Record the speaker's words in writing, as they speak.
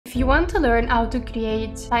If you want to learn how to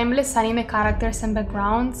create timeless anime characters and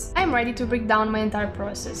backgrounds, I'm ready to break down my entire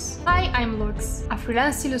process. Hi, I'm Lux, a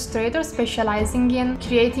freelance illustrator specializing in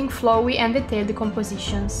creating flowy and detailed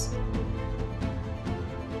compositions.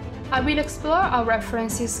 I will explore how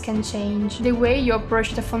references can change the way you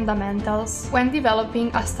approach the fundamentals when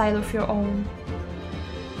developing a style of your own.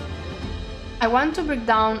 I want to break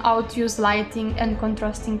down how to use lighting and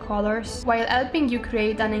contrasting colors while helping you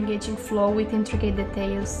create an engaging flow with intricate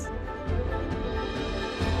details.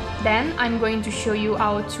 Then I'm going to show you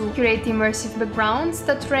how to create immersive backgrounds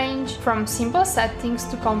that range from simple settings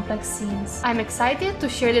to complex scenes. I'm excited to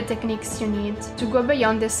share the techniques you need to go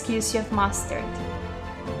beyond the skills you have mastered.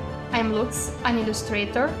 I'm Lux, an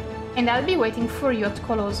illustrator, and I'll be waiting for you at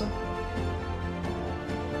Coloso.